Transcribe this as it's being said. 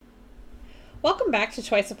Welcome back to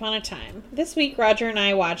Twice Upon a Time. This week, Roger and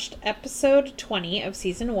I watched episode 20 of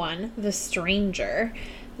season 1, The Stranger.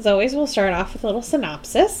 As always, we'll start off with a little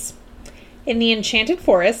synopsis. In the Enchanted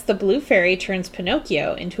Forest, the blue fairy turns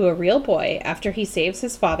Pinocchio into a real boy after he saves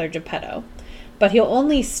his father Geppetto. But he'll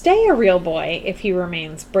only stay a real boy if he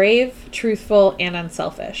remains brave, truthful, and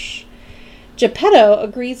unselfish. Geppetto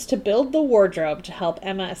agrees to build the wardrobe to help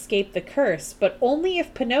Emma escape the curse, but only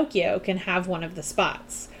if Pinocchio can have one of the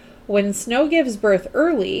spots. When Snow gives birth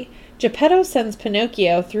early, Geppetto sends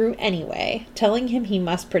Pinocchio through anyway, telling him he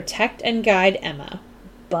must protect and guide Emma.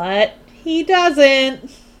 But he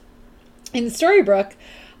doesn't. In Storybrooke,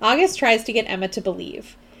 August tries to get Emma to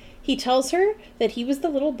believe. He tells her that he was the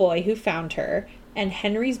little boy who found her, and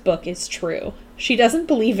Henry's book is true. She doesn't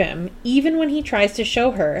believe him, even when he tries to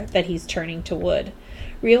show her that he's turning to wood.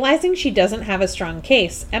 Realizing she doesn't have a strong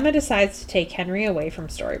case, Emma decides to take Henry away from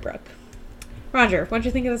Storybrooke. Roger, what do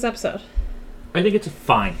you think of this episode? I think it's a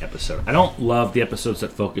fine episode. I don't love the episodes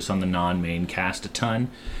that focus on the non-main cast a ton,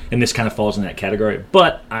 and this kind of falls in that category,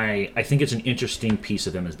 but I think it's an interesting piece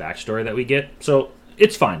of Emma's backstory that we get, so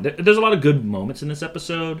it's fine. There's a lot of good moments in this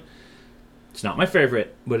episode. It's not my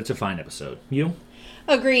favorite, but it's a fine episode. You?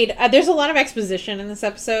 Agreed. There's a lot of exposition in this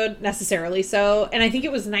episode, necessarily so, and I think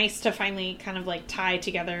it was nice to finally kind of like tie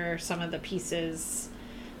together some of the pieces,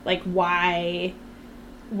 like why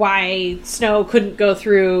Snow couldn't go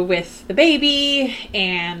through with the baby,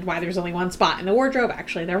 and why there's only one spot in the wardrobe.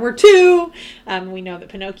 Actually, there were two. We know that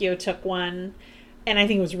Pinocchio took one, and I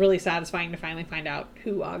think it was really satisfying to finally find out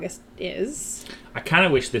who August is. I kind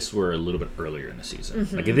of wish this were a little bit earlier in the season.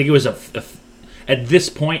 Mm-hmm. Like, I think it was at this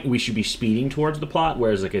point, we should be speeding towards the plot,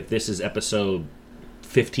 whereas like if this is episode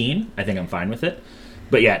 15, I think I'm fine with it.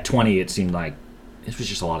 But yeah, at 20, it seemed like this was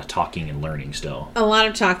just a lot of talking and learning still. A lot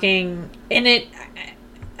of talking, and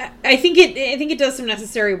I think it does some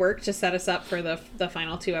necessary work to set us up for the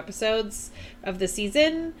final 2 episodes of the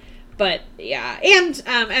season. But yeah, and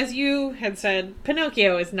as you had said,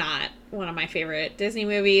 Pinocchio is not one of my favorite Disney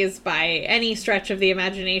movies by any stretch of the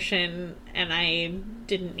imagination, and I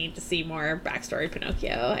didn't need to see more backstory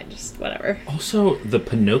Pinocchio. I just, whatever. Also, the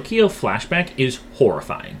Pinocchio flashback is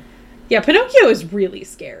horrifying. Yeah, Pinocchio is really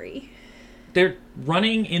scary. They're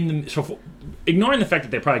running in the... So, ignoring the fact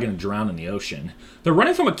that they're probably going to drown in the ocean, they're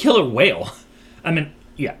running from a killer whale. I mean,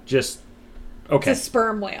 yeah, just... Okay. It's a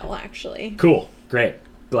sperm whale, actually. Cool. Great.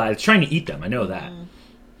 Glad. It's trying to eat them. I know that.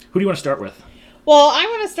 Who do you want to start with? Well, I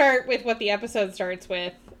want to start with what the episode starts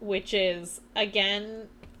with, which is, again,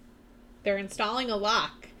 they're installing a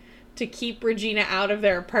lock to keep Regina out of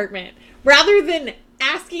their apartment, rather than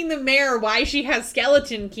asking the mayor why she has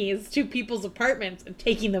skeleton keys to people's apartments and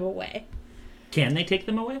taking them away. Can they take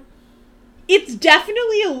them away? It's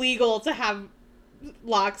definitely illegal to have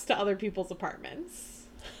locks to other people's apartments.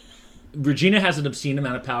 Regina has an obscene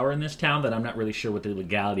amount of power in this town that I'm not really sure what the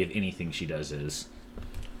legality of anything she does is.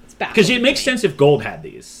 It's baffling. Because it makes sense if Gold had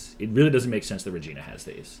these. It really doesn't make sense that Regina has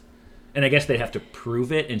these. And I guess they'd have to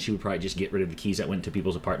prove it, and she would probably just get rid of the keys that went to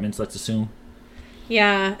people's apartments, let's assume.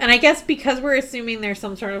 Yeah, and I guess because we're assuming there's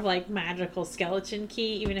some sort of like magical skeleton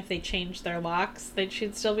key, even if they change their locks, they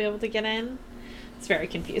should still be able to get in. It's very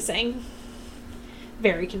confusing.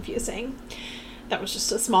 Very confusing. That was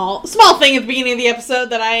just a small thing at the beginning of the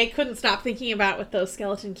episode that I couldn't stop thinking about with those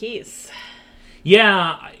skeleton keys.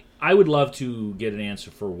 Yeah, I would love to get an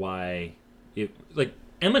answer for why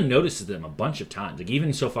Emma notices them a bunch of times. Like,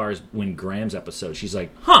 even so far as when Graham's episode, she's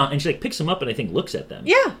like, huh, and she like picks them up and I think looks at them.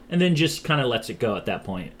 Yeah. And then just kind of lets it go at that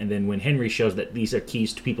point. And then when Henry shows that these are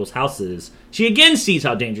keys to people's houses, she again sees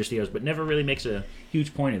how dangerous they are, but never really makes a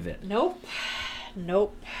huge point of it. Nope.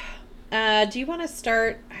 Do you want to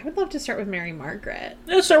start? I would love to start with Mary Margaret.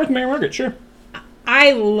 Let's start with Mary Margaret, sure.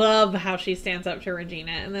 I love how she stands up to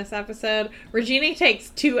Regina in this episode. Regina takes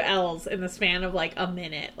 2 L's in the span of like a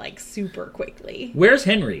minute, like super quickly. Where's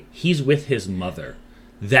Henry? He's with his mother.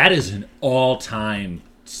 That is an all-time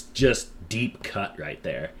just deep cut right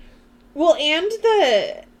there. Well, and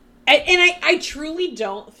I truly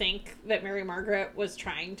don't think that Mary Margaret was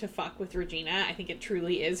trying to fuck with Regina. I think it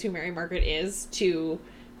truly is who Mary Margaret is, to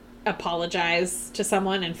apologize to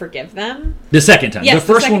someone and forgive them. The second time. Yes,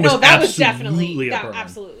 the first one was absolutely a burn.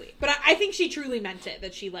 Absolutely. But I think she truly meant it,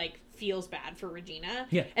 that she like feels bad for Regina.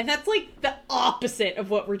 Yeah. And that's like the opposite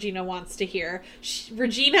of what Regina wants to hear.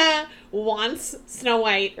 Regina wants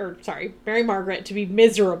Mary Margaret to be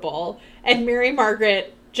miserable, and Mary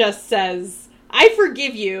Margaret just says, I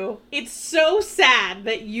forgive you. It's so sad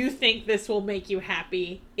that you think this will make you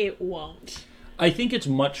happy. It won't. I think it's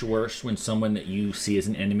much worse when someone that you see as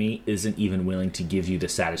an enemy isn't even willing to give you the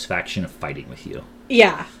satisfaction of fighting with you.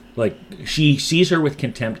 Yeah. Like, she sees her with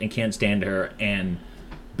contempt and can't stand her, and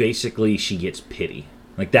basically she gets pity.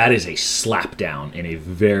 Like, that is a slap down in a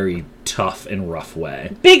very tough and rough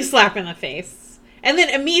way. Big slap in the face. And then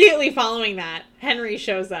immediately following that, Henry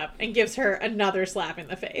shows up and gives her another slap in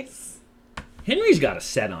the face. Henry's got a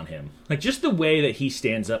set on him. Like, just the way that he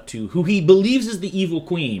stands up to who he believes is the evil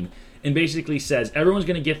queen and basically says, everyone's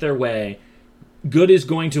going to get their way, good is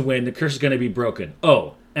going to win, the curse is going to be broken.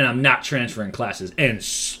 Oh, and I'm not transferring classes. And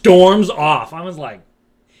storms off. I was like...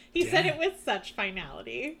 He said it with such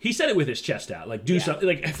finality. He said it with his chest out. Like, do something.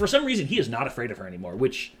 Like, for some reason, he is not afraid of her anymore,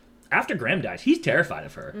 which, after Graham dies, he's terrified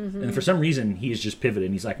of her. Mm-hmm. And for some reason, he is just pivoted,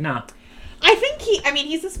 and he's like, nah. I think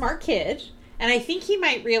he's a smart kid, and I think he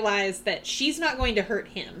might realize that she's not going to hurt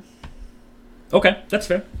him. Okay, that's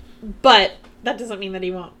fair. But that doesn't mean that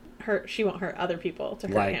she won't hurt other people to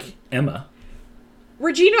hurt him. Like Emma.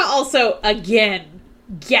 Regina also, again,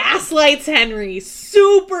 gaslights Henry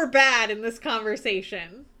super bad in this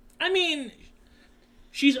conversation. I mean,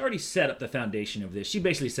 she's already set up the foundation of this. She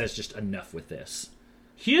basically says just enough with this.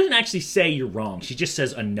 She doesn't actually say you're wrong. She just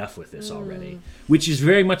says enough with this already. Which is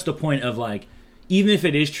very much the point of, like, even if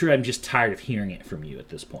it is true, I'm just tired of hearing it from you at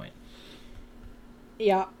this point.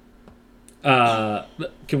 Yeah.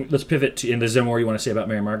 Let's pivot to, in the zone more you want to say about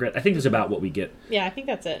Mary Margaret. I think that's about what we get. Yeah, I think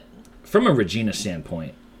that's it. From a Regina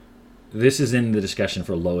standpoint, this is in the discussion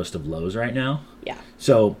for lowest of lows right now. Yeah.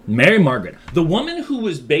 So, Mary Margaret, the woman who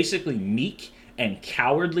was basically meek and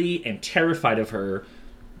cowardly and terrified of her,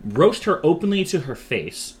 roast her openly to her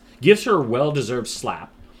face, gives her a well-deserved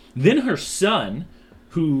slap. Then her son,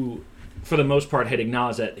 who, for the most part, had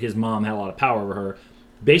acknowledged that his mom had a lot of power over her,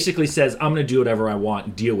 basically says, I'm going to do whatever I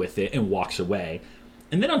want, deal with it, and walks away.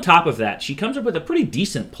 And then on top of that, she comes up with a pretty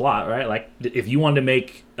decent plot, right? Like, if you wanted to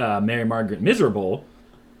make Mary Margaret miserable,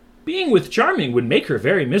 being with Charming would make her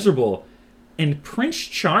very miserable. And Prince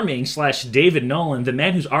Charming / David Nolan, the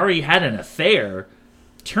man who's already had an affair,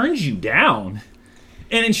 turns you down.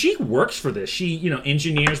 And then she works for this. She,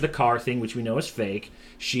 engineers the car thing, which we know is fake.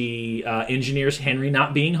 She engineers Henry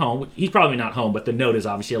not being home. He's probably not home, but the note is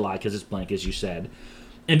obviously a lie because it's blank, as you said.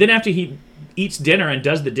 And then after he eats dinner and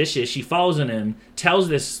does the dishes, she follows him, tells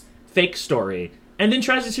this fake story, and then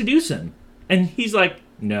tries to seduce him. And he's like,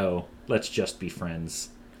 no, let's just be friends.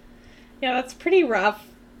 Yeah, that's pretty rough.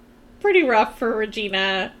 Pretty rough for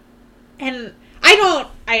Regina. And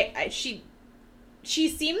she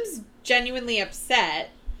seems genuinely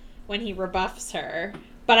upset when he rebuffs her.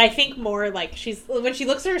 But I think more like when she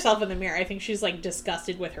looks at herself in the mirror, I think she's like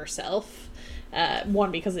disgusted with herself.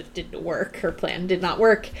 One, because it didn't work. Her plan did not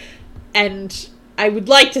work. And I would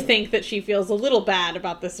like to think that she feels a little bad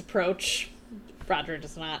about this approach. Roger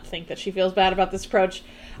does not think that she feels bad about this approach.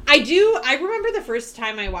 I remember the first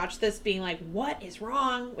time I watched this being like, what is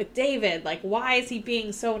wrong with David? Like, why is he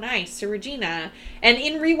being so nice to Regina? And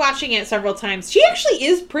in rewatching it several times, she actually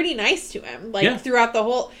is pretty nice to him. Like, throughout the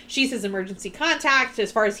whole... She's his emergency contact.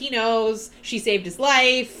 As far as he knows, she saved his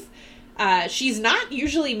life. She's not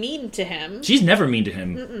usually mean to him. She's never mean to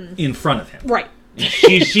him in front of him. Right.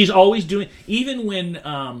 She's always doing... Even when...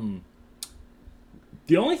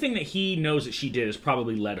 the only thing that he knows that she did is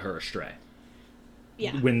probably led her astray.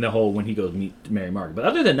 Yeah. When he goes meet Mary Margaret. But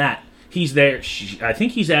other than that, he's there. I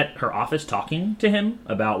think he's at her office talking to him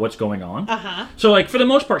about what's going on. Uh-huh. So, like, for the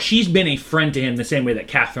most part, she's been a friend to him the same way that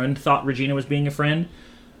Catherine thought Regina was being a friend.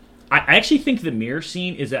 I actually think the mirror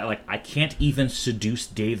scene is that, like, I can't even seduce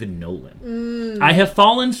David Nolan. I have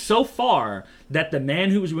fallen so far that the man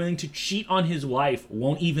who was willing to cheat on his wife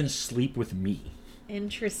won't even sleep with me.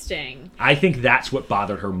 Interesting. I think that's what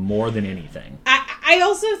bothered her more than anything. I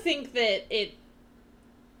also think that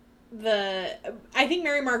I think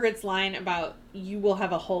Mary Margaret's line about you will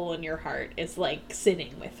have a hole in your heart is like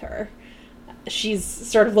sitting with her. She's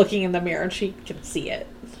sort of looking in the mirror and she can see it.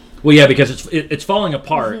 Well, yeah, because it's falling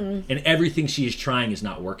apart and everything she is trying is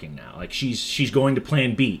not working now. Like she's going to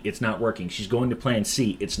plan B, it's not working. She's going to plan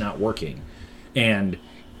C, it's not working. And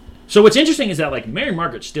so what's interesting is that, like, Mary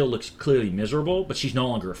Margaret still looks clearly miserable, but she's no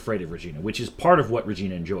longer afraid of Regina, which is part of what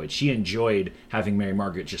Regina enjoyed. She enjoyed having Mary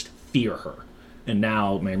Margaret just fear her. And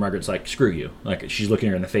now Mary Margaret's like, screw you. Like, she's looking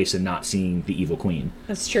her in the face and not seeing the evil queen.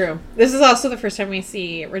 That's true. This is also the first time we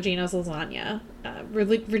see Regina's lasagna.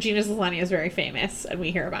 Regina's lasagna is very famous, and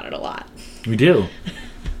we hear about it a lot. We do.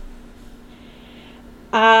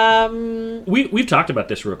 We've talked about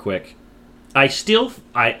this real quick.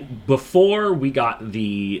 Before we got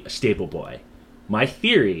the stable boy, my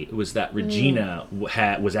theory was that Regina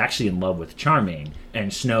was actually in love with Charming,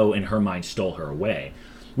 and Snow, in her mind, stole her away.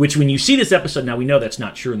 Which, when you see this episode, now we know that's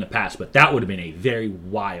not true in the past, but that would have been a very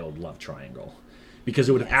wild love triangle. because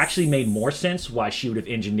it would have actually made more sense why she would have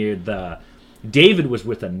engineered the David was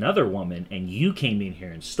with another woman and you came in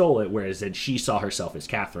here and stole it, whereas then she saw herself as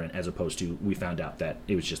Catherine, as opposed to we found out that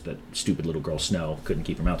it was just that stupid little girl Snow couldn't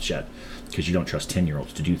keep her mouth shut because you don't trust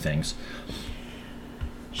 10-year-olds to do things.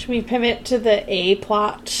 Should we pivot to the A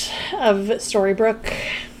plot of Storybrooke?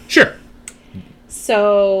 Sure.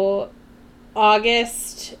 So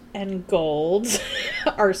August and Gold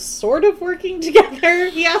are sort of working together.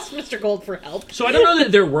 He asked Mr. Gold for help. So I don't know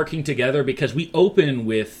that they're working together because we open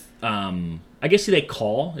with, I guess they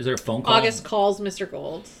call. Is there a phone call? August calls Mr.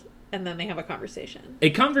 Gold, and then they have a conversation. A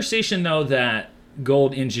conversation, though, that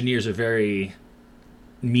Gold engineers a very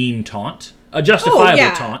mean taunt. A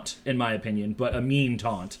justifiable taunt, in my opinion, but a mean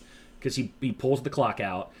taunt. Because he pulls the clock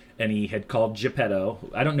out, and he had called Geppetto.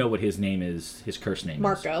 I don't know what his name is, his curse name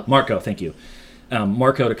Marco. is. Marco, thank you.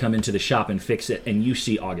 Marco to come into the shop and fix it, and you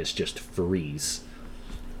see August just freeze.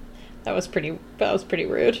 That was pretty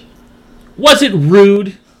rude. Was it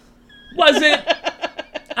rude? Was it?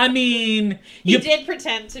 I mean... He did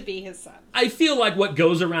pretend to be his son. I feel like what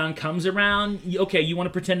goes around comes around. Okay, you want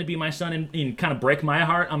to pretend to be my son and kind of break my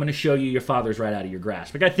heart? I'm going to show you your father's right out of your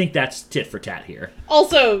grasp. Like, I think that's tit for tat here.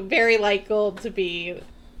 Also, very like Gold to be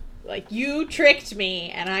like, you tricked me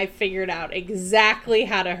and I figured out exactly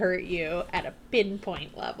how to hurt you at a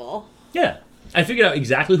pinpoint level. Yeah. I figured out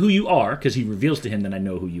exactly who you are because he reveals to him that I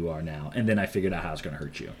know who you are now. And then I figured out how it's going to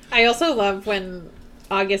hurt you. I also love when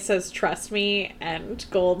August says, trust me, and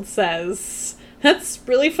Gold says, that's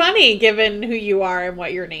really funny given who you are and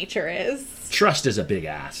what your nature is. Trust is a big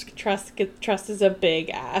ask. Trust is a big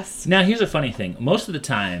ask. Now, here's a funny thing. Most of the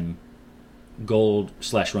time,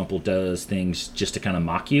 Gold/Rumple does things just to kind of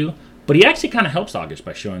mock you, but he actually kind of helps August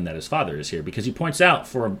by showing that his father is here, because he points out,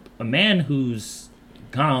 for a man who's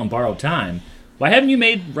kind of on borrowed time, why haven't you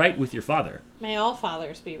made right with your father? May all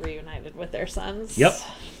fathers be reunited with their sons. Yep.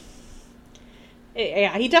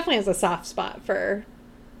 Yeah, he definitely has a soft spot for...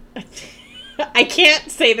 I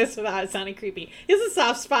can't say this without it sounding creepy. He has a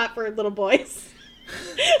soft spot for little boys.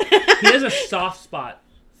 He has a soft spot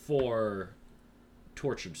for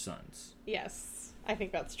tortured sons. Yes, I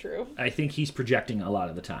think that's true. I think he's projecting a lot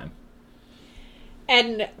of the time.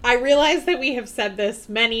 And I realize that we have said this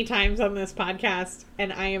many times on this podcast,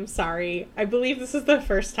 and I am sorry. I believe this is the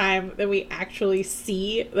first time that we actually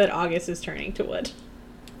see that August is turning to wood.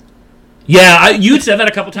 Yeah, you had said that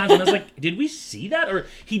a couple times, and I was like, did we see that? Or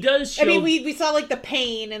he does show... I mean, we saw, like, the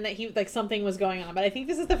pain and that he, like, something was going on, but I think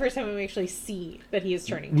this is the first time we actually see that he is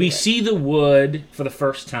turning to wood. We see the wood for the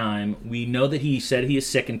first time. We know that he said he is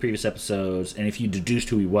sick in previous episodes, and if you deduced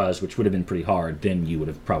who he was, which would have been pretty hard, then you would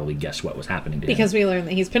have probably guessed what was happening to him. Because we learned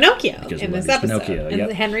that he's Pinocchio in this episode.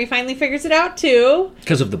 And Henry finally figures it out, too.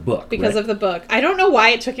 Because of the book, Because of the book. I don't know why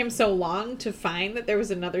it took him so long to find that there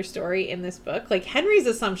was another story in this book. Like, Henry's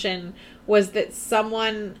assumption was that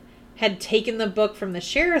someone had taken the book from the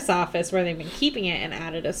sheriff's office where they've been keeping it and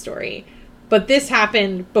added a story. But this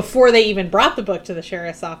happened before they even brought the book to the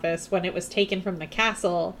sheriff's office, when it was taken from the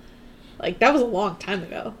castle. Like, that was a long time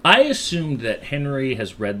ago. I assumed that Henry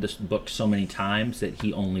has read this book so many times that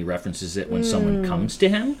he only references it when someone comes to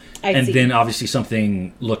him. I see. Then obviously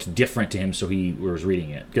something looked different to him, so he was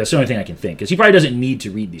reading it. That's the only thing I can think. Because he probably doesn't need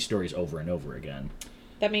to read these stories over and over again.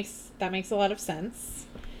 That makes a lot of sense.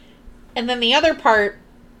 And then the other part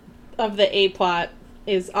of the A plot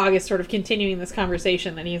is August sort of continuing this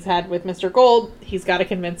conversation that he's had with Mr. Gold. He's got to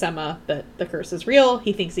convince Emma that the curse is real.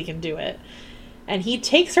 He thinks he can do it. And he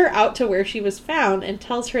takes her out to where she was found and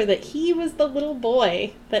tells her that he was the little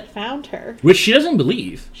boy that found her. Which she doesn't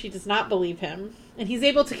believe. She does not believe him. And he's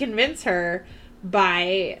able to convince her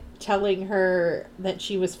by telling her that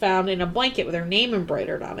she was found in a blanket with her name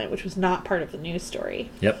embroidered on it, which was not part of the news story.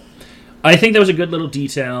 Yep. I think that was a good little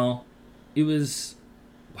detail. It was...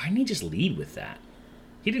 Why didn't he just lead with that?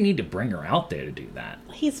 He didn't need to bring her out there to do that.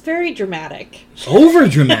 He's very dramatic. Over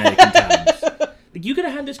dramatic at times. Like, you could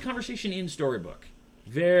have had this conversation in Storybook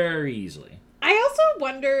very easily. I also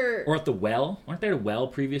wonder... Or at the well. Weren't there a well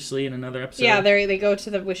previously in another episode? Yeah, they go to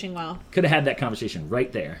the wishing well. Could have had that conversation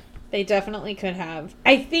right there. They definitely could have.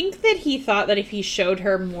 I think that he thought that if he showed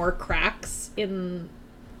her more cracks in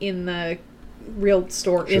the real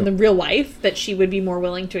story, in the real life, that she would be more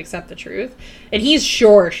willing to accept the truth. And he's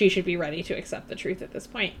sure she should be ready to accept the truth at this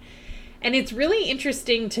point. And it's really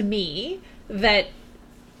interesting to me that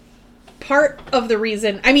part of the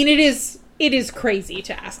reason... I mean, it is crazy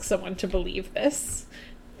to ask someone to believe this,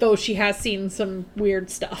 though she has seen some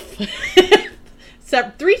weird stuff.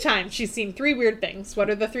 3 times she's seen 3 weird things. What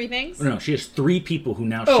are the 3 things? No, she has 3 people who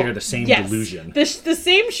now share the same delusion. The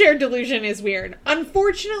same shared delusion is weird.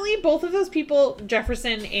 Unfortunately, both of those people,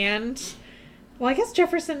 Jefferson and Well, I guess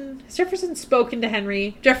Jefferson spoken to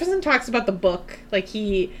Henry. Jefferson talks about the book. Like,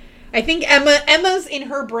 I think Emma's in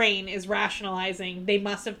her brain is rationalizing they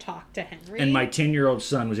must have talked to Henry. And my 10-year-old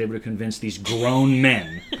son was able to convince these grown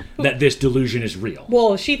men that this delusion is real.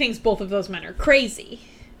 Well, she thinks both of those men are crazy.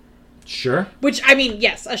 Sure. Which, I mean,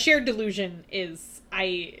 yes, a shared delusion is,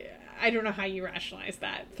 I don't know how you rationalize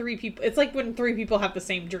that. Three people, it's like when three people have the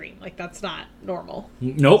same dream. Like, that's not normal.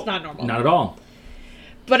 Nope. It's not normal. Not at all.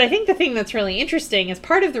 But I think the thing that's really interesting is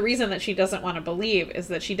part of the reason that she doesn't want to believe is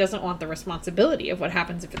that she doesn't want the responsibility of what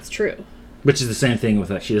happens if it's true. Which is the same thing with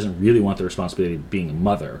that. She doesn't really want the responsibility of being a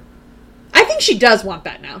mother. I think she does want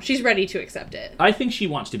that now. She's ready to accept it. I think she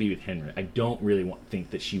wants to be with Henry. I don't really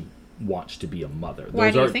think that she wants to be a mother.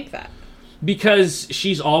 Why do you think that? Because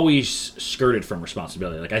she's always skirted from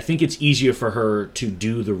responsibility. Like, I think it's easier for her to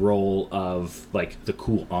do the role of, like, the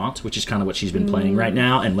cool aunt, which is kind of what she's been playing right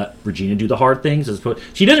now, and let Regina do the hard things.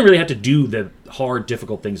 She doesn't really have to do the hard,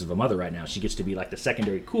 difficult things of a mother right now. She gets to be, like, the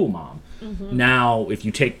secondary cool mom. Mm-hmm. Now, if you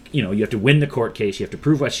take, you have to win the court case, you have to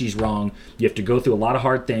prove why she's wrong, you have to go through a lot of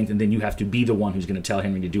hard things, and then you have to be the one who's going to tell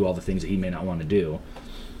Henry to do all the things that he may not want to do.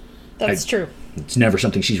 That's true. It's never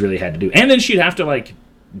something she's really had to do. And then she'd have to, like,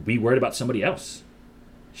 be worried about somebody else.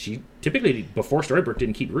 She typically, before Storybrooke,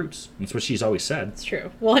 didn't keep roots. That's what she's always said. It's true.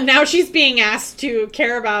 Well, and now she's being asked to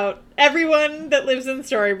care about everyone that lives in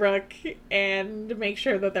Storybrooke and make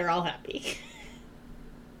sure that they're all happy.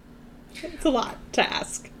 It's a lot to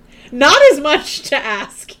ask. Not as much to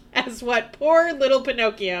ask as what poor little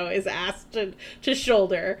Pinocchio is asked to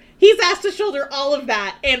shoulder. He's asked to shoulder all of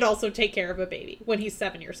that and also take care of a baby when he's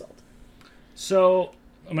 7 years old. So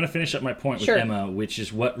I'm going to finish up my point with Sure. Emma, which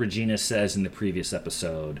is what Regina says in the previous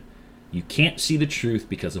episode. You can't see the truth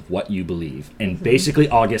because of what you believe. And basically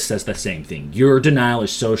August says the same thing. Your denial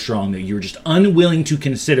is so strong that you're just unwilling to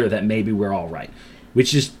consider that maybe we're all right.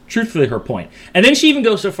 Which is truthfully her point. And then she even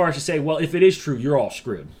goes so far as to say, well, if it is true, you're all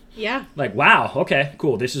screwed. Yeah. Like, wow, okay,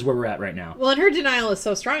 cool. This is where we're at right now. Well, and her denial is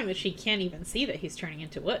so strong that she can't even see that he's turning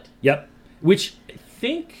into wood. Yep. Which I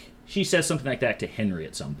think she says something like that to Henry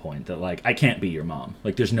at some point. That, like, I can't be your mom.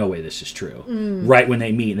 Like, there's no way this is true. Right when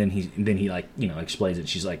they meet, and then he like, explains it.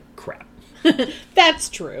 She's like, crap. That's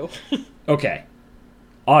true. Okay.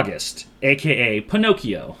 August, a.k.a.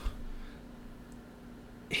 Pinocchio.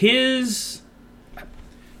 He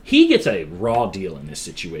gets a raw deal in this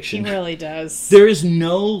situation. He really does. There is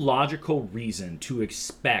no logical reason to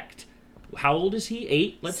expect... How old is he?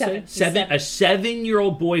 8, let's say? 7. A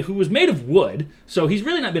 7-year-old boy who was made of wood. So he's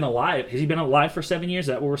really not been alive. Has he been alive for 7 years? Is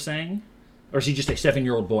that what we're saying? Or is he just a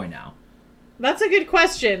 7-year-old boy now? That's a good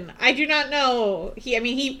question. I do not know.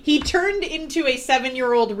 He turned into a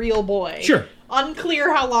 7-year-old real boy. Sure.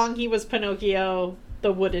 Unclear how long he was Pinocchio,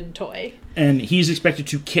 the wooden toy. And he's expected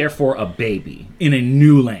to care for a baby in a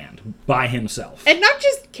new land by himself. And not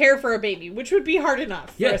just care for a baby, which would be hard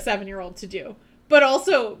enough for a 7-year-old to do. But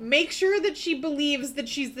also make sure that she believes that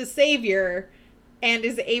she's the savior and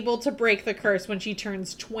is able to break the curse when she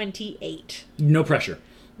turns 28. No pressure.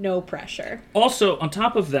 No pressure. Also, on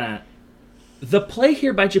top of that, the play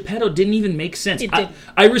here by Geppetto didn't even make sense. It didn't.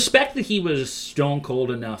 I respect that he was stone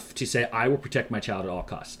cold enough to say, I will protect my child at all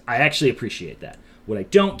costs. I actually appreciate that. What I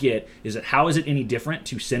don't get is that how is it any different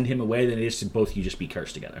to send him away than it is to both you just be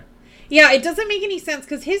cursed together? Yeah, it doesn't make any sense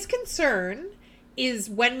because his concern is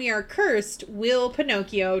when we are cursed, will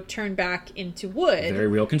Pinocchio turn back into wood? Very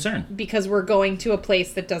real concern. Because we're going to a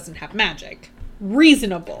place that doesn't have magic.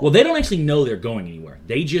 Reasonable. Well, they don't actually know they're going anywhere.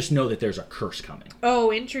 They just know that there's a curse coming.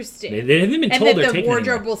 Oh, interesting. They haven't been told they're taking And that the wardrobe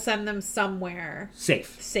anywhere. will send them somewhere.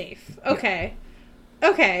 Safe. Okay. Yeah.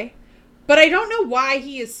 Okay. But I don't know why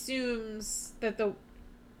he assumes that the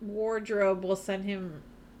wardrobe will send him...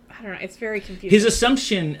 I don't know. It's very confusing. His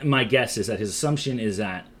assumption, my guess is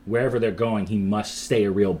that wherever they're going, he must stay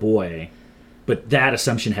a real boy. But that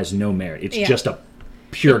assumption has no merit. It's just a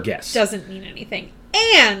pure guess. Doesn't mean anything.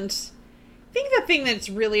 And I think the thing that's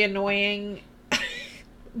really annoying,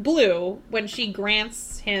 Blue, when she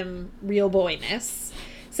grants him real boyness,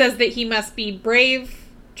 says that he must be brave,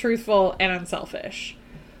 truthful, and unselfish.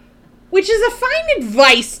 Which is a fine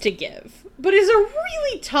advice to give, but is a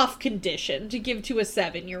really tough condition to give to a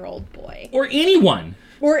 7-year-old boy. Or anyone.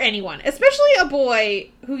 Or anyone. Especially a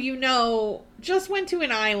boy who just went to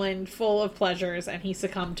an island full of pleasures and he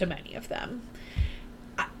succumbed to many of them.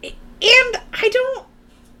 It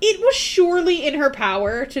was surely in her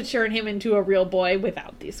power to turn him into a real boy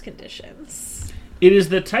without these conditions. It is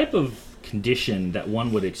the type of condition that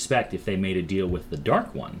one would expect if they made a deal with the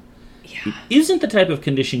Dark One. Yeah. It isn't the type of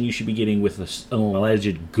condition you should be getting with an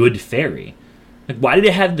alleged good fairy. Like, why did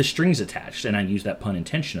it have the strings attached? And I use that pun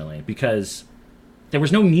intentionally because there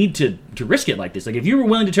was no need to risk it like this. Like, if you were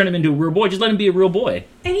willing to turn him into a real boy, just let him be a real boy.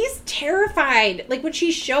 And he's terrified. Like, when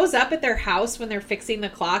she shows up at their house when they're fixing the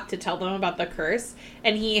clock to tell them about the curse,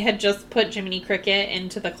 and he had just put Jiminy Cricket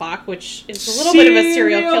into the clock, which is a little bit of a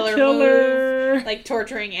serial killer move. Like,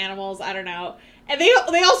 torturing animals, I don't know. And they all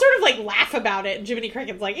sort of, like, laugh about it, and Jiminy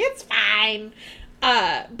Cricket's like, it's fine.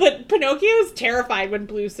 But Pinocchio's terrified when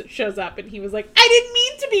Blue shows up, and he was like, I didn't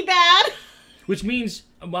mean to be bad. Which means,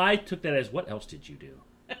 I took that as, what else did you do?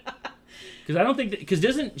 Because I don't think because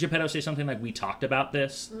doesn't Geppetto say something like, we talked about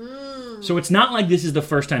this? So it's not like this is the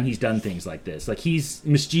first time he's done things like this. Like, he's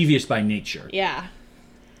mischievous by nature. Yeah.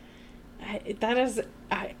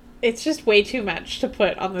 It's just way too much to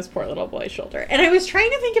put on this poor little boy's shoulder. And I was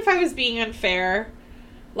trying to think if I was being unfair.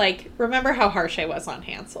 Like, remember how harsh I was on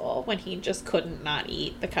Hansel when he just couldn't not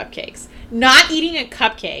eat the cupcakes? Not eating a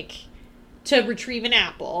cupcake to retrieve an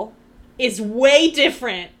apple is way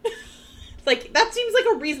different. Like, that seems like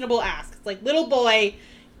a reasonable ask. It's like, little boy,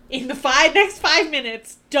 in the next 5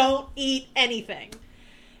 minutes, don't eat anything.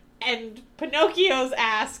 And Pinocchio's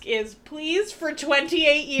ask is, please, for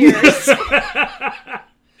 28 years,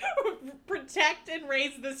 protect and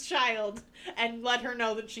raise this child and let her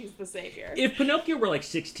know that she's the savior. If Pinocchio were like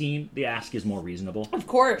 16, the ask is more reasonable. Of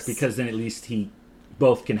course. Because then at least he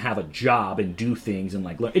both can have a job and do things and,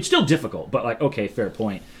 like, learn. It's still difficult, but, like, okay, fair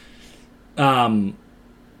point. I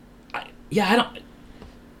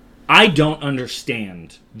don't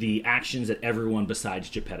understand the actions that everyone besides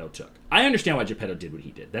Geppetto took. I understand why Geppetto did what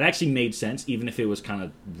he did. That actually made sense, even if it was kind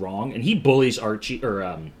of wrong. And he bullies Archie,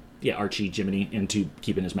 Jiminy, into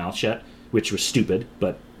keeping his mouth shut, which was stupid,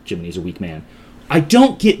 but Jiminy's a weak man. I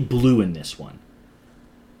don't get Blue in this one.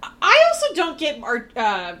 I also don't get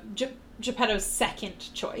Geppetto's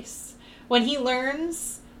second choice. When he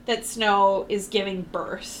learns that Snow is giving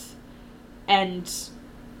birth, and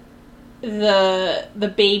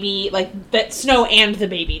the baby, like, that Snow and the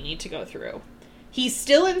baby need to go through. He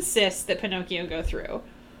still insists that Pinocchio go through,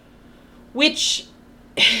 which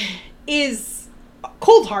is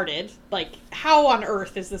cold-hearted. Like, how on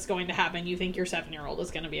earth is this going to happen? You think your 7-year-old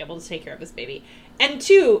is going to be able to take care of his baby. And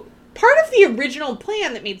 2, part of the original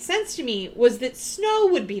plan that made sense to me was that Snow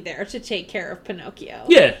would be there to take care of Pinocchio.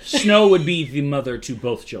 Yeah, Snow would be the mother to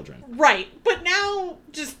both children. Right, but now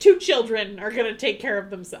just 2 children are going to take care of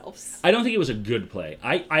themselves. I don't think it was a good play.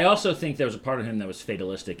 I also think there was a part of him that was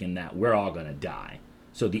fatalistic in that we're all going to die.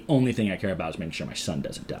 So the only thing I care about is making sure my son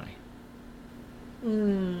doesn't die.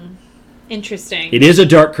 Interesting. It is a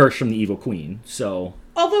dark curse from the evil queen, so...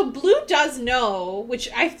 Although Blue does know, which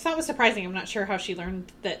I thought was surprising. I'm not sure how she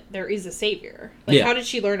learned that there is a savior. Like, How did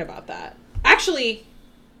she learn about that? Actually,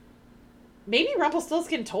 maybe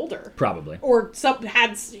Rumpelstiltskin told her. Probably. Or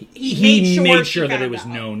he made sure that it was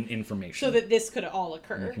known information. So that this could all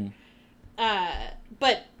occur.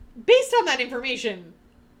 But based on that information,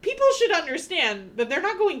 people should understand that they're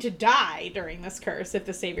not going to die during this curse if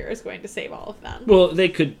the savior is going to save all of them. Well, they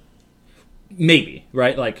could... Maybe,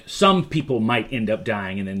 right? Like, some people might end up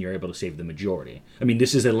dying and then you're able to save the majority. I mean,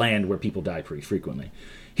 this is a land where people die pretty frequently.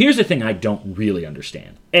 Here's the thing I don't really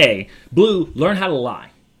understand. A, Blue, learn how to lie.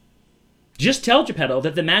 Just tell Geppetto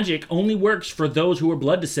that the magic only works for those who are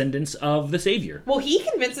blood descendants of the savior. Well, he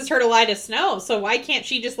convinces her to lie to Snow, so why can't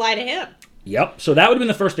she just lie to him? Yep, so that would have been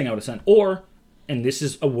the first thing I would have sent. Or, and this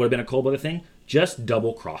would have been a cold-blooded thing, just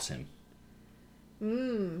double-cross him.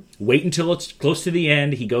 Wait until it's close to the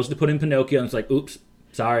end. He goes to put in Pinocchio, and it's like, oops,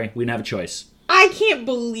 sorry, we didn't have a choice. I can't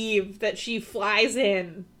believe that she flies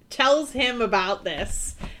in, tells him about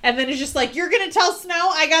this, and then is just like, you're going to tell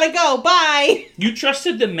Snow? I gotta go, bye! You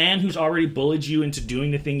trusted the man who's already bullied you into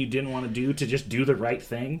doing the thing you didn't want to do to just do the right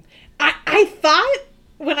thing? I thought,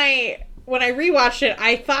 when I rewatched it,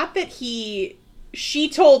 I thought that she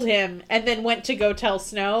told him and then went to go tell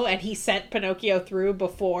Snow, and he sent Pinocchio through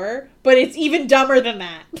before. But it's even dumber than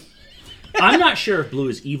that. I'm not sure if Blue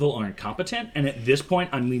is evil or incompetent, and at this point,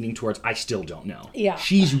 I'm leaning towards I still don't know. Yeah.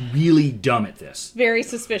 She's really dumb at this. Very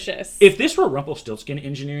suspicious. If this were Rumpelstiltskin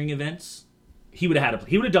engineering events, he would have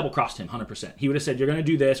double-crossed him 100%. He would have said, you're going to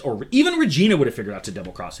do this, or even Regina would have figured out to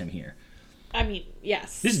double-cross him here. I mean,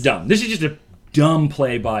 yes. This is dumb. This is just a dumb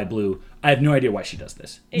play by Blue. I have no idea why she does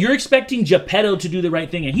this. You're expecting Geppetto to do the right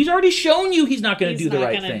thing, and he's already shown you he's not going to do the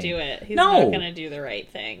right thing. He's not going to do the right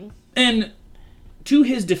thing. And to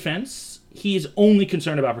his defense, he is only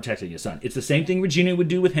concerned about protecting his son. It's the same thing Regina would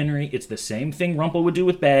do with Henry. It's the same thing Rumpel would do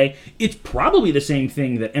with Bay. It's probably the same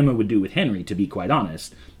thing that Emma would do with Henry, to be quite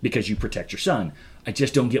honest, because you protect your son. I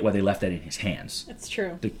just don't get why they left that in his hands. That's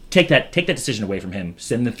true. Take that decision away from him.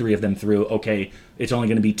 Send the 3 of them through. Okay, it's only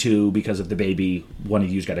going to be 2 because of the baby. One of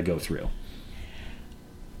you's got to go through.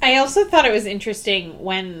 I also thought it was interesting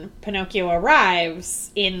when Pinocchio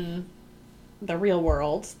arrives in the real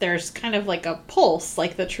world, there's kind of like a pulse,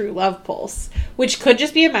 like the true love pulse, which could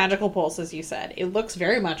just be a magical pulse, as you said. It looks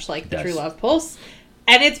very much like the true love pulse.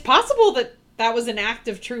 And it's possible that that was an act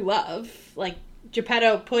of true love. Like,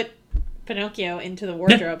 Geppetto put Pinocchio into the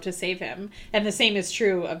wardrobe to save him. And the same is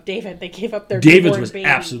true of David. They gave up their David's was baby.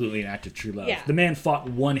 Absolutely an act of true love. Yeah. The man fought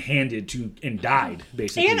one-handed and died,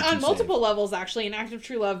 basically. And on multiple levels, actually, an act of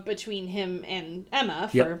true love between him and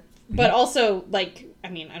Emma. But also, like, I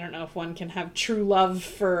mean, I don't know if one can have true love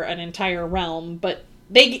for an entire realm, but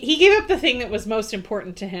he gave up the thing that was most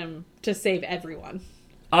important to him to save everyone.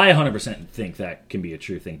 I 100% think that can be a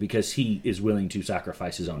true thing, because he is willing to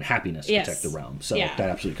sacrifice his own happiness to protect the realm. So that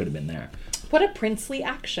absolutely could have been there. What a princely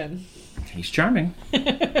action. He's charming.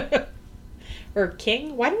 Or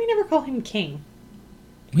king? Why do we never call him king?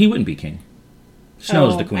 He wouldn't be king.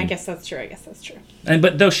 Snow's the queen. I guess that's true.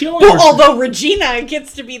 But though she only... although Regina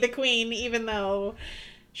gets to be the queen, even though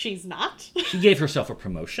she's not. She gave herself a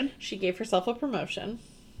promotion.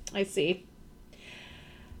 I see.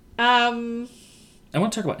 I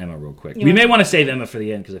want to talk about Emma real quick. We may want to save Emma for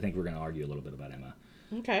the end, because I think we're going to argue a little bit about Emma.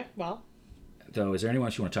 Okay, well. Though, is there anyone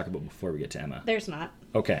else you want to talk about before we get to Emma? There's not.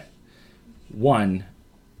 Okay. One,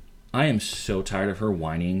 I am so tired of her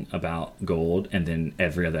whining about gold, and then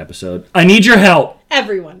every other episode, I need your help!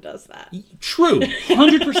 Everyone does that. True.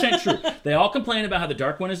 100% true. They all complain about how the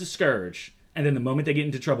Dark One is a scourge, and then the moment they get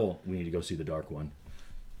into trouble, we need to go see the Dark One.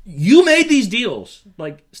 You made these deals.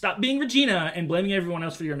 Like, stop being Regina and blaming everyone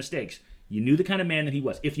else for your mistakes. You knew the kind of man that he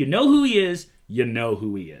was. If you know who he is, you know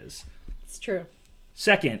who he is. It's true.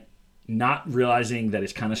 Second, not realizing that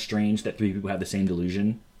it's kind of strange that three people have the same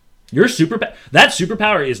delusion. That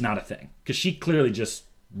superpower is not a thing, because she clearly just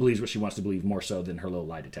believes what she wants to believe more so than her little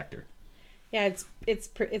lie detector. Yeah, it's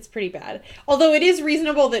pretty bad. Although it is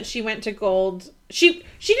reasonable that she went to gold. She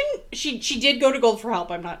did go to gold for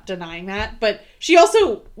help. I'm not denying that, but she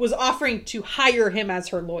also was offering to hire him as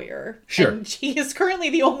her lawyer. Sure. And he is currently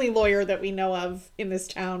the only lawyer that we know of in this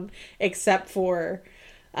town, except for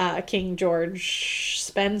King George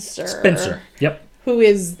Spencer. Yep. Who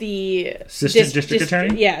is the assistant district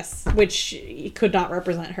attorney? Yes, which could not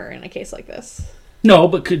represent her in a case like this. No,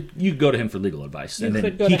 but you go to him for legal advice, and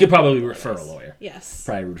then he could probably refer a lawyer. Yes,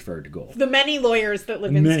 probably refer to gold. The many lawyers that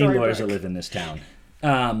live in Many lawyers that live in this town.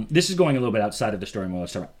 This is going a little bit outside of the story.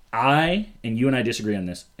 And you and I disagree on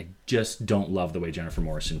this. I just don't love the way Jennifer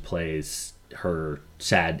Morrison plays her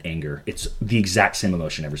sad anger. It's the exact same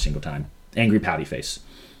emotion every single time. Angry, pouty face.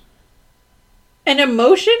 An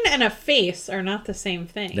emotion and a face are not the same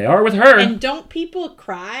thing. They are with her. And don't people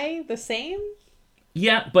cry the same?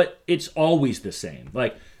 Yeah, but it's always the same.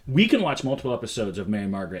 Like, we can watch multiple episodes of Mary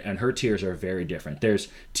Margaret, and her tears are very different. There's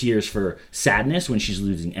tears for sadness when she's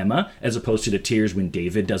losing Emma, as opposed to the tears when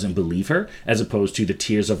David doesn't believe her, as opposed to the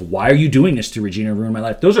tears of, why are you doing this to Regina, ruin my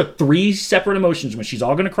life? Those are three separate emotions when she's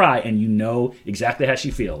all going to cry, and you know exactly how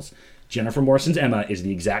she feels. Jennifer Morrison's Emma is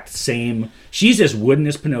the exact same. She's as wooden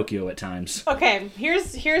as Pinocchio at times. Okay,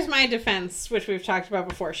 here's my defense, which we've talked about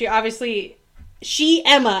before.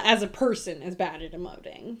 Emma, as a person, is bad at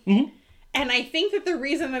emoting. Mm-hmm. And I think that the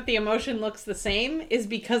reason that the emotion looks the same is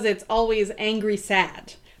because it's always angry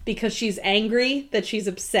sad. Because she's angry that she's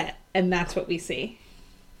upset, and that's what we see.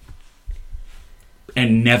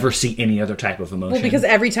 And never see any other type of emotion. Well, because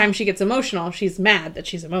every time she gets emotional, she's mad that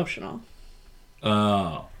she's emotional.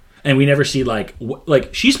 Oh. And we never see, like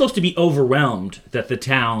she's supposed to be overwhelmed that the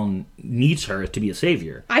town needs her to be a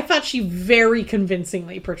savior. I thought she very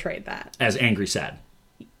convincingly portrayed that. As angry sad.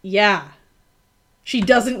 Yeah. She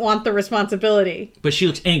doesn't want the responsibility. But she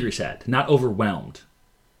looks angry sad, not overwhelmed.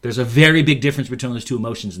 There's a very big difference between those two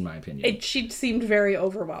emotions, in my opinion. She seemed very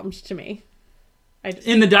overwhelmed to me.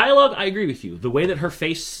 In the dialogue, I agree with you. The way that her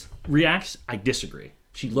face reacts, I disagree.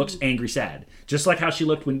 She looks angry sad. Just like how she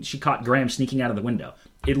looked when she caught Graham sneaking out of the window.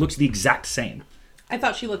 It looks the exact same. I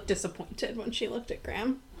thought she looked disappointed when she looked at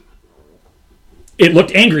Graham. It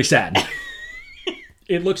looked angry sad.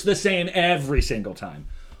 It looks the same every single time.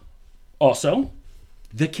 Also,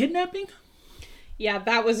 the kidnapping? Yeah,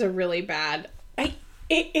 that was a really bad...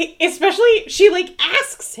 especially, she,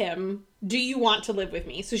 asks him, do you want to live with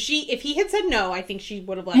me? So if he had said no, I think she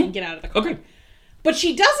would have let him get out of the car. Okay. But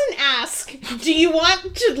she doesn't ask, do you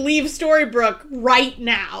want to leave Storybrooke right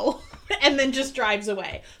now? And then just drives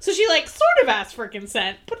away. So she, sort of asks for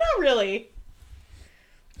consent, but not really.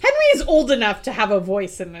 Henry is old enough to have a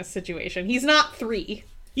voice in this situation. He's not 3.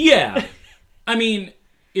 Yeah. I mean,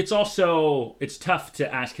 it's tough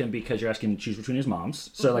to ask him because you're asking him to choose between his moms.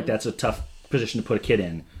 So, that's a tough position to put a kid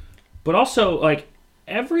in. But also,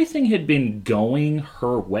 everything had been going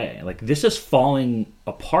her way. Like, this is falling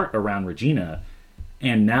apart around Regina,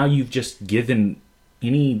 and now you've just given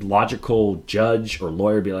any logical judge or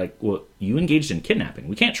lawyer be like, well, you engaged in kidnapping.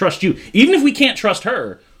 We can't trust you. Even if we can't trust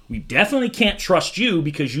her, we definitely can't trust you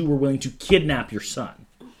because you were willing to kidnap your son.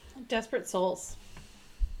 Desperate souls.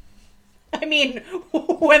 I mean,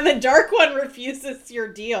 when the Dark One refuses your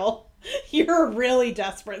deal, you're a really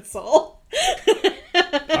desperate soul.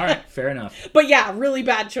 All right, fair enough. But yeah, really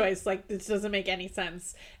bad choice. Like, this doesn't make any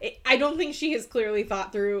sense. I don't think she has clearly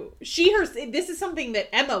thought through. This is something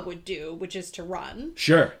that Emma would do, which is to run.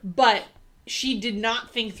 Sure. But she did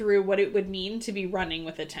not think through what it would mean to be running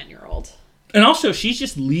with a 10-year-old. And also, she's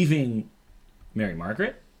just leaving Mary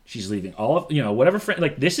Margaret. She's leaving all of, whatever friend.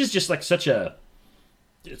 Like, this is just like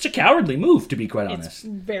it's a cowardly move, to be quite honest. It's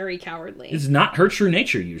very cowardly. It's not her true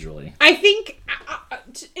nature, usually. I think,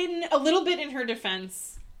 in a little bit in her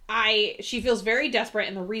defense, she feels very desperate,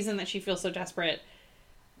 and the reason that she feels so desperate,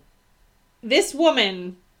 this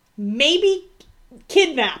woman maybe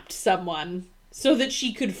kidnapped someone so that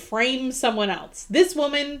she could frame someone else. This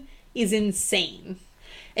woman is insane.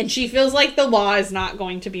 And she feels like the law is not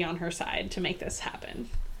going to be on her side to make this happen.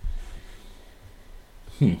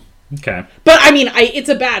 Okay. But, I mean, it's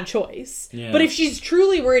a bad choice. Yeah. But if she's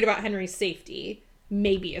truly worried about Henry's safety,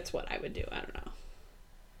 maybe it's what I would do. I don't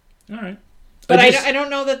know. All right. But I don't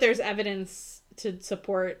know that there's evidence to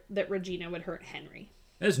support that Regina would hurt Henry.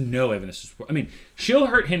 There's no evidence to support. I mean, she'll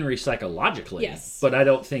hurt Henry psychologically. Yes. But I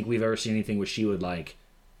don't think we've ever seen anything where she would,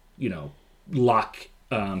 lock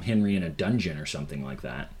Henry in a dungeon or something like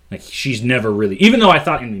that. Like, she's never really... Even though I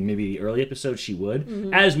thought in maybe the early episodes she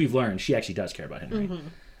would, as we've learned, she actually does care about Henry. Mm-hmm.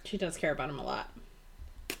 She does care about him a lot.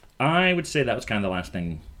 I would say that was kind of the last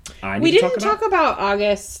thing I need We to didn't talk about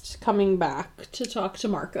August coming back to talk to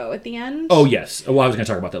Marco at the end. Oh, yes. Well, I was going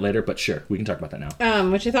to talk about that later, but sure, we can talk about that now.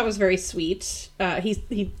 Which I thought was very sweet.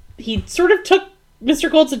 He sort of took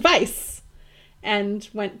Mr. Gold's advice and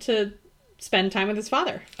went to spend time with his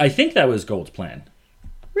father. I think that was Gold's plan.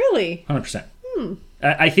 Really? 100%.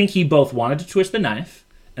 I think he both wanted to twist the knife,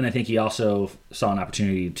 and I think he also saw an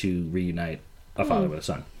opportunity to reunite a father with a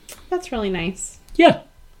son. That's really nice. Yeah.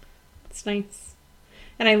 It's nice.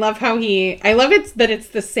 And I love that it's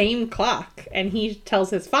the same clock, and he tells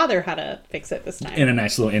his father how to fix it this time. In a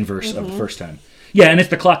nice little inverse of the first time. Yeah, and it's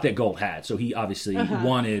the clock that Gold had, so he obviously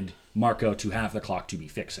wanted Marco to have the clock to be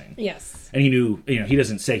fixing. Yes. And he knew, he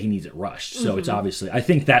doesn't say he needs it rushed, so it's obviously, I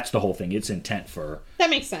think that's the whole thing. It's intent for... That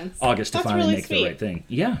makes sense. August to That's finally really make sweet. the right thing.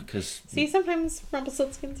 Yeah, because... See, sometimes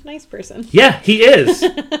Rumpelstiltskin's a nice person. Yeah, he is.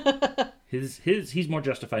 He's more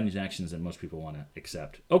justified in his actions than most people want to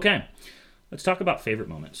accept. Okay, let's talk about favorite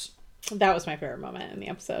moments. That was my favorite moment in the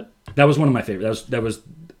episode. That was one of my favorite.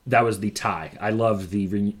 That was the tie. I loved the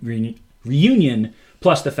reunion,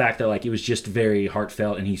 plus the fact that it was just very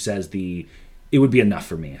heartfelt, and he says it would be enough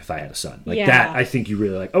for me if I had a son. That, I think you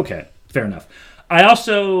really okay, fair enough. I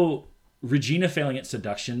also, Regina failing at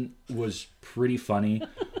seduction was pretty funny.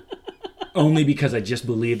 Only because I just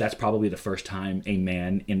believe that's probably the first time a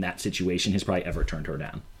man in that situation has probably ever turned her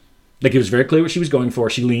down. It was very clear what she was going for.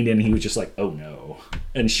 She leaned in and he was just like, oh no.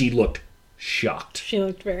 And she looked shocked. She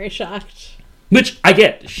looked very shocked. Which I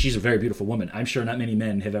get. She's a very beautiful woman. I'm sure not many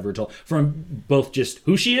men have ever told, from both just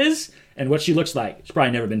who she is and what she looks like. She's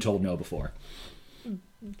probably never been told no before.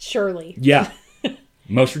 Surely. Yeah.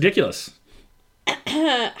 Most ridiculous.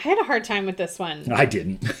 I had a hard time with this one. I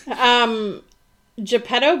didn't.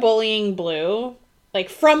 Geppetto bullying Blue,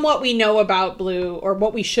 from what we know about Blue, or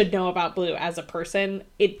what we should know about Blue as a person,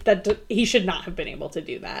 he should not have been able to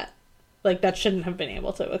do that. That shouldn't have been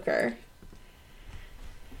able to occur.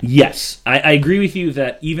 Yes, I agree with you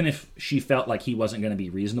that even if she felt like he wasn't going to be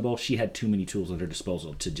reasonable, she had too many tools at her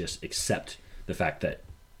disposal to just accept the fact that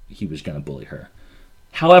he was going to bully her.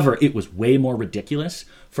 However, it was way more ridiculous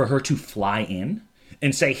for her to fly in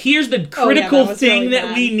and say, here's the critical thing really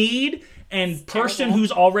that we need. And it's person terrible.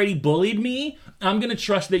 Who's already bullied me, I'm going to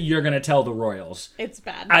trust that you're going to tell the royals. It's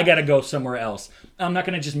bad. I got to go somewhere else. I'm not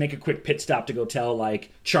going to just make a quick pit stop to go tell,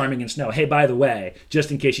 Charming and Snow, hey, by the way,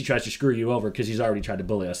 just in case he tries to screw you over because he's already tried to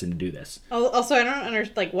bully us into do this. Also, I don't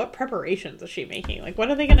understand, what preparations is she making? What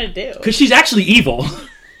are they going to do? Because she's actually evil.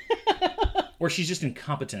 Or she's just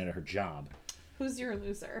incompetent at her job. Who's your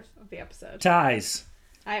loser of the episode? Ties.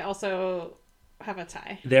 I also have a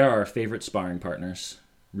tie. They're our favorite sparring partners.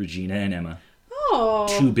 Regina and Emma. Oh.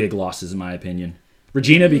 2 big losses, in my opinion.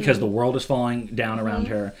 Regina, because the world is falling down around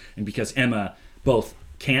her, and because Emma both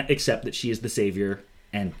can't accept that she is the savior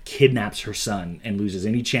and kidnaps her son and loses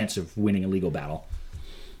any chance of winning a legal battle.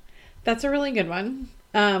 That's a really good one.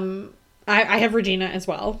 I have Regina as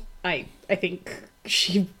well. I think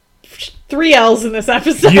 3 L's in this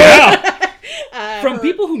episode. Yeah. From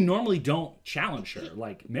people who normally don't challenge her,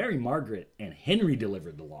 like Mary Margaret and Henry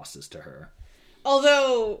delivered the losses to her.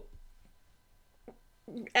 Although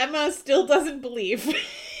Emma still doesn't believe,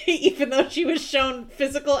 even though she was shown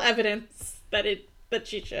physical evidence that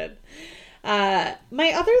she should. My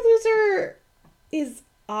other loser is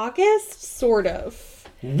August, sort of.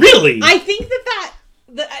 Really? I think that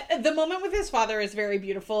the moment with his father is very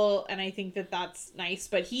beautiful, and I think that that's nice,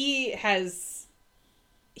 but he is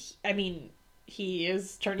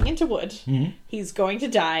turning into wood. Mm-hmm. He's going to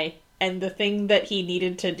die, and the thing that he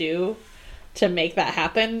needed to do to make that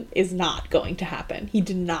happen is not going to happen. He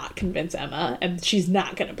did not convince Emma, and she's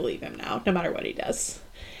not going to believe him now, no matter what he does.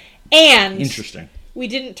 And interesting. We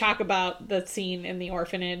didn't talk about the scene in the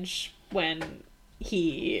orphanage when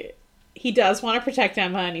he does want to protect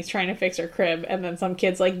Emma, and he's trying to fix her crib, and then some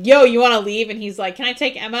kid's like, yo, you want to leave? And he's like, can I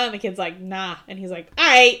take Emma? And the kid's like, nah. And he's like, all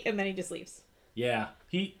right. And then he just leaves. Yeah.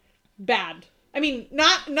 Bad. I mean,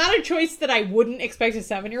 not a choice that I wouldn't expect a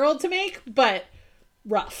 7-year-old to make, but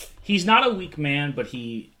rough. He's not a weak man, but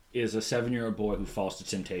he is a 7-year-old boy who falls to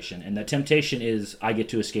temptation. And that temptation is, I get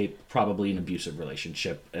to escape probably an abusive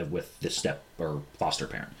relationship with this step or foster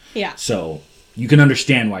parent. Yeah. So you can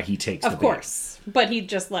understand why he takes the bait. Of course. But he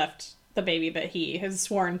just left the baby that he has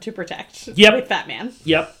sworn to protect with that man.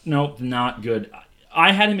 Yep. Nope. Not good.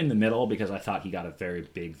 I had him in the middle because I thought he got a very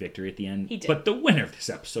big victory at the end. He did. But the winner of this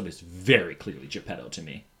episode is very clearly Geppetto to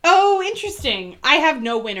me. Oh, interesting. I have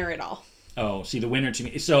no winner at all. Oh, see, the winner to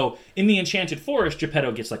me. So, in the Enchanted Forest,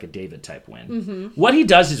 Geppetto gets like a David-type win. Mm-hmm. What he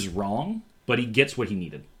does is wrong, but he gets what he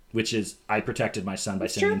needed, which is, I protected my son by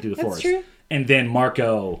sending him through the forest. True. And then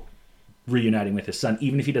Marco reuniting with his son,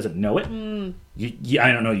 even if he doesn't know it.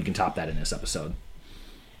 I don't know you can top that in this episode.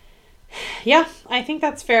 Yeah, I think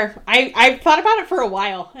that's fair. I thought about it for a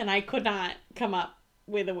while, and I could not come up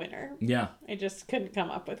with a winner. Yeah. I just couldn't come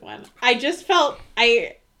up with one. I just felt...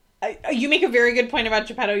 you make a very good point about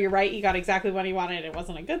Geppetto. You're right. He got exactly what he wanted. It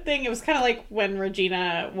wasn't a good thing. It was kind of like when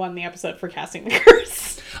Regina won the episode for casting the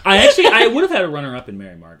curse. I would have had a runner-up in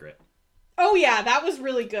Mary Margaret. Oh, yeah. That was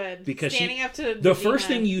really good. Because standing up to the Regina. first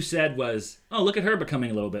thing you said was, oh, look at her becoming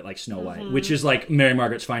a little bit like Snow White, which is like Mary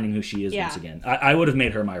Margaret's finding who she is once again. I would have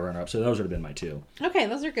made her my runner-up, so those would have been my two. Okay,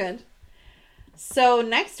 those are good. So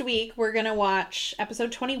next week, we're going to watch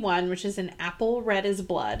episode 21, which is An Apple Red as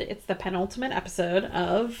Blood. It's the penultimate episode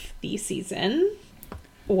of the season.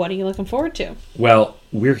 What are you looking forward to? Well,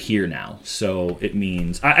 we're here now, so it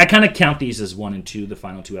means... I kind of count these as 1 and 2, the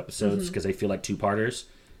final 2 episodes, because they feel like two-parters.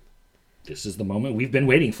 This is the moment we've been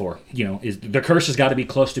waiting for. You know, the curse has got to be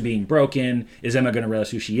close to being broken. Is Emma going to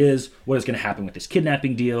realize who she is? What is going to happen with this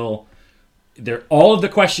kidnapping deal? All of the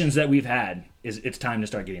questions that we've had, it's time to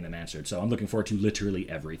start getting them answered. So I'm looking forward to literally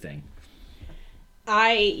everything.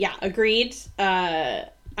 Agreed. I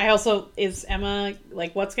also, is Emma,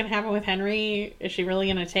 like, what's going to happen with Henry? Is she really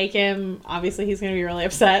going to take him? Obviously, he's going to be really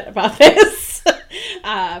upset about this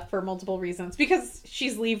for multiple reasons. Because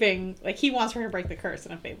she's leaving, like, he wants her to break the curse,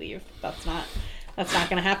 and if they leave, that's not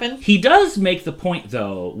going to happen. He does make the point,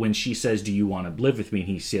 though, when she says, do you want to live with me? And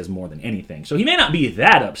he says more than anything. So he may not be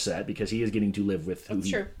that upset because he is getting to live with who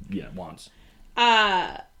he wants.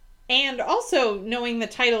 And also, knowing the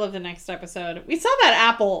title of the next episode, we saw that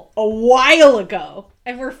apple a while ago,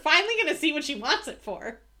 and we're finally going to see what she wants it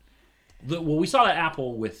for. We saw that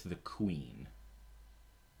apple with the queen.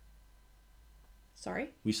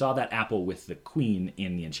 Sorry? We saw that apple with the queen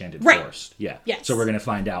in the Enchanted Forest. Yeah. Yes. So we're going to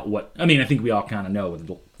find out what... I mean, I think we all kind of know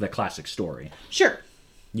the classic story. Sure.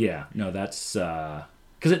 Yeah. No, that's...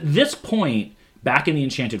 Because at this point, back in the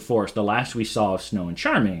Enchanted Forest, the last we saw of Snow and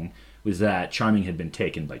Charming was that Charming had been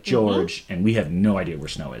taken by George, and we have no idea where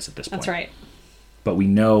Snow is at this point. That's right. But we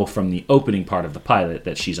know from the opening part of the pilot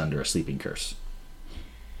that she's under a sleeping curse.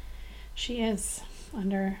 She is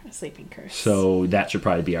under a sleeping curse. So that should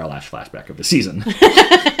probably be our last flashback of the season.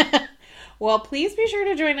 Well, please be sure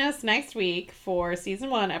to join us next week for Season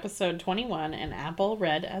 1, Episode 21, An Apple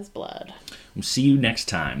Red as Blood. We'll see you next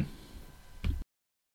time.